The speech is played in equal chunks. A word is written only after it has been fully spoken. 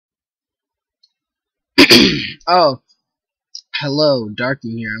Oh, hello,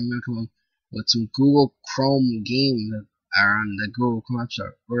 Darkin here. I'm gonna come up with some Google Chrome games that are on the Google Chrome App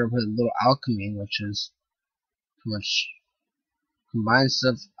Store. We're gonna put a little Alchemy, which is pretty much combined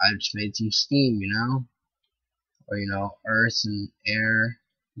stuff. I just made some steam, or earth and air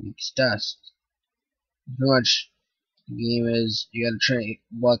makes dust. Pretty much, the game is you gotta try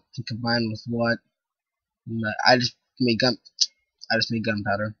what to combine with what. I just made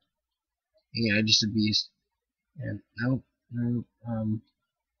gunpowder. Just a beast. And no.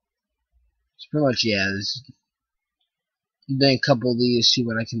 It's pretty much then a couple of these, see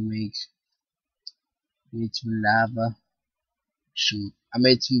what I can make. Need some lava. I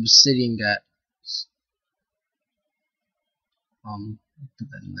made some obsidian, got put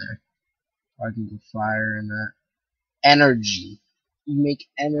that in there. I can go fire and that. Energy. You make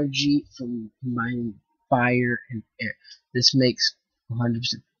energy from combining fire and air. This makes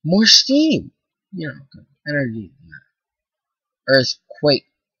 100% more steam. Energy in that. Earthquake.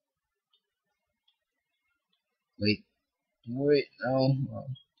 Wait, no.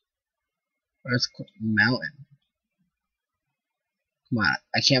 Earthquake mountain. Come on,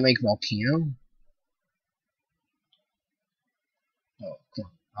 I can't make volcano. Oh,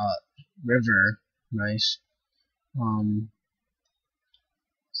 come on. River, nice.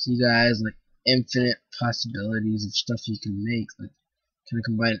 See, guys, like infinite possibilities of stuff you can make. Like, can I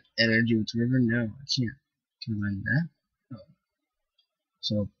combine energy with river? No, I can't. Combine that. Oh.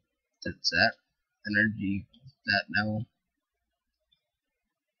 So that's that. Energy. That now.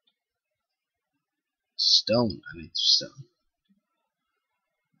 Stone. I made stone.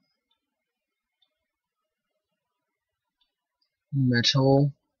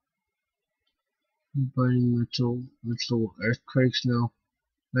 Metal. Burning metal. Metal earthquakes. No.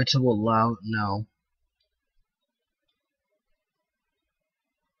 Metal lava. No.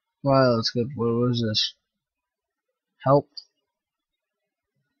 Wow, that's good. What was this? Help.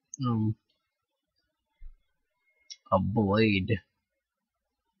 A blade.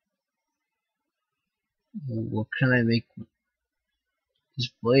 What can I make with this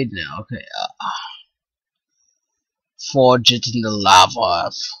blade now? Okay. Forge it in the lava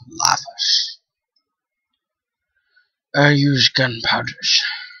of lava. I use gunpowder.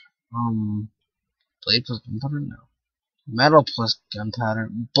 Blade plus gunpowder? No. Metal plus gunpowder.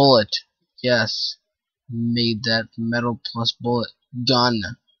 Bullet. Yes. Made that. Metal plus bullet. Gun.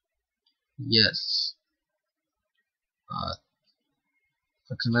 Yes.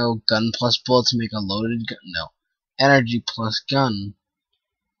 Gun plus bullet to make a loaded gun? No. Energy plus gun?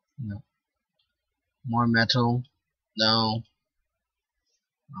 No. More metal? No.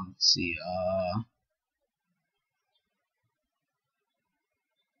 Let's see,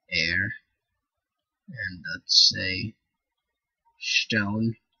 air. And let's say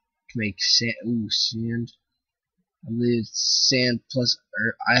stone to make sand. Ooh, sand. I believe it's sand plus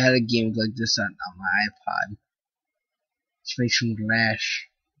earth. I had a game like this on my iPod. Let's make some glass.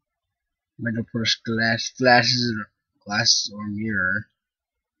 Metal plus glass. Glass or mirror.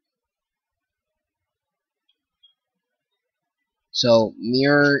 So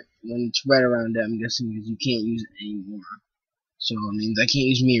mirror, when it's red around it, I'm guessing because you can't use it anymore. So it means I can't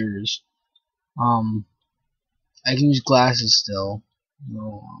use mirrors. I can use glasses still.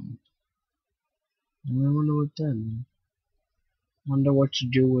 No, I wonder what then. Wonder what to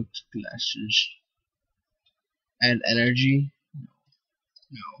do with glasses. Add energy?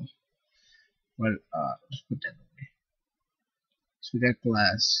 No. But let's put that away. So we got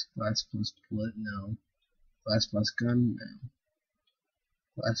glass. Glass plus bullet, no. Glass plus gun, no.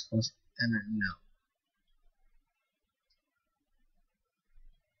 Glass plus energy, no.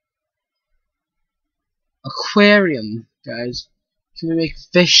 Aquarium, guys. Can we make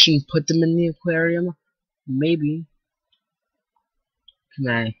fish and put them in the aquarium? Maybe. Can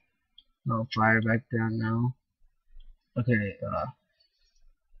I? No, fire back down now. Okay,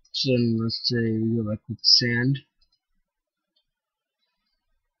 so then let's say we go back with sand.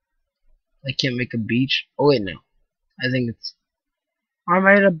 I can't make a beach. Oh wait, no. I think it's. I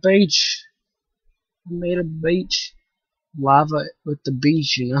made a beach. I made a beach. Lava with the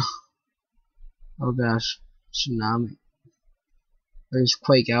beach, Oh gosh, tsunami. There's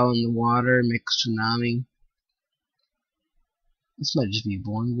quake out in the water, make a tsunami. This might just be a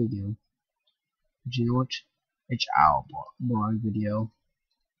boring video. But you know what? It's our boring video.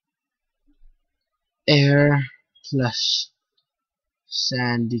 Air plus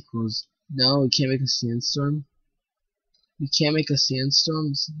sand equals. No, we can't make a sandstorm. We can't make a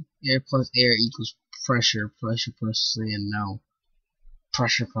sandstorm. Air plus air equals pressure. Pressure plus sand. No.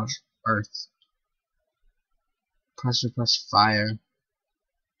 Pressure plus earth. Pressure plus fire.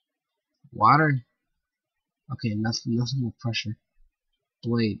 Water. Okay, nothing with pressure.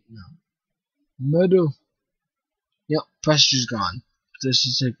 Blade, no. Metal. Yep, pressure's gone. This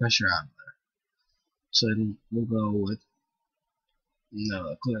should take pressure out of there. So then we'll go with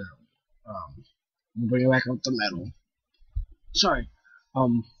no clear. We'll bring it back up to metal. Sorry.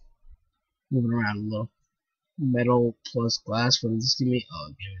 Moving around a little. Metal plus glass. What does this give me? Oh,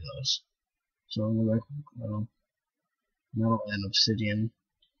 it gave me those. So I'm gonna go back with metal and obsidian.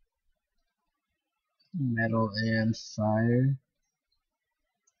 Metal and fire.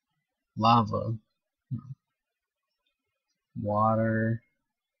 Lava. Water.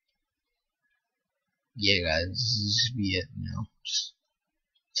 Yeah, guys, this should be it now. Just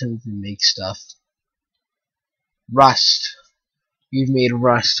attempt to make stuff. Rust. You've made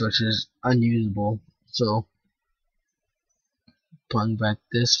rust, which is unusable. So, putting back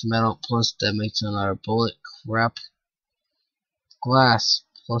this metal plus that makes another bullet. Crap. Glass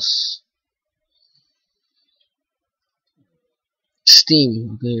plus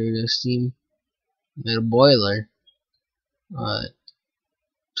steam. Okay, here we go. Steam. Made a boiler.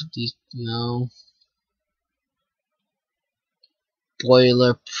 Put these, no.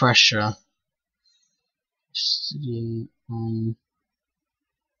 Boiler pressure. Steam,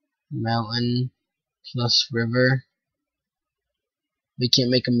 mountain plus river. We can't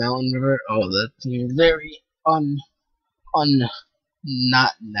make a mountain river. Oh, that's very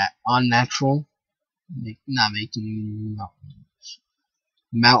not unnatural. Not making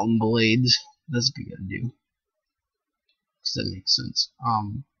mountain blades. That's what we gotta do. Cause that makes sense.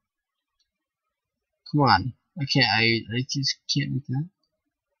 Come on. I just can't make that.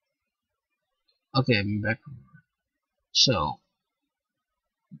 Okay, I'm back. So,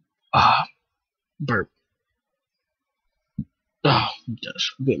 burp.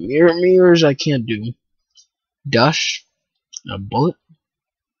 Dust. Okay, mirrors I can't do. Dust. A bullet.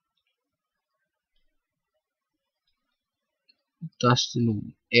 Dust in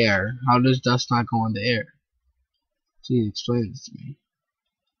the air. How does dust not go in the air? Please explain this to me.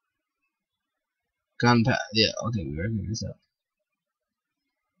 Gunpowder. Yeah, okay, we already figured this out.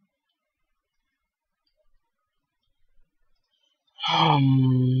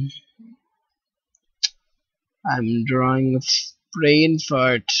 I'm drawing a brain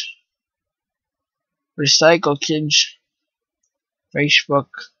fart. Recycle, kids. Facebook,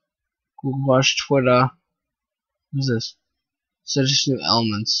 Google+, Twitter. What's this? Such new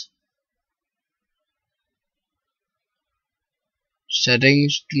elements.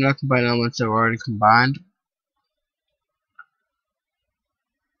 Settings. Do not combine elements that were already combined.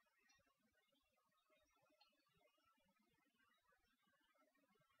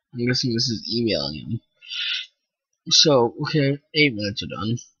 I'm guessing this is emailing him. So, okay, 8 minutes are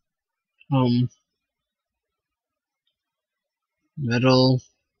done. Metal.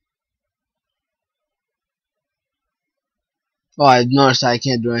 Oh, I noticed I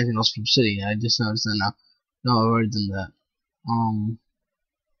can't do anything else from sitting. I just noticed that now. No, I've already done that.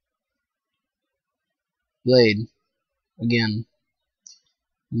 Blade. Again.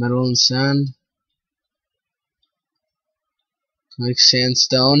 Metal and sand. Make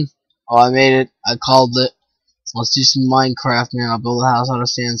sandstone. Oh, I made it. I called it. Let's do some Minecraft now. I'll build a house out of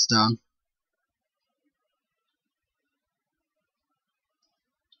sandstone.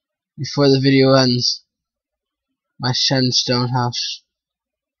 Before the video ends, my sandstone house.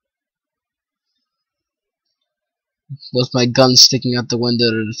 With my gun sticking out the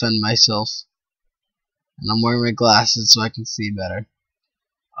window to defend myself. And I'm wearing my glasses so I can see better.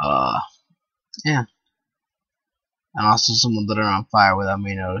 Yeah. And also someone lit it on fire without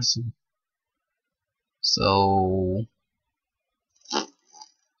me noticing. So,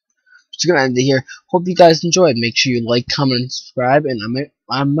 just gonna end it here. Hope you guys enjoyed. Make sure you like, comment, and subscribe. And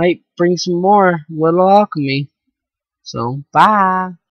I might bring some more Little Alchemy. So, bye.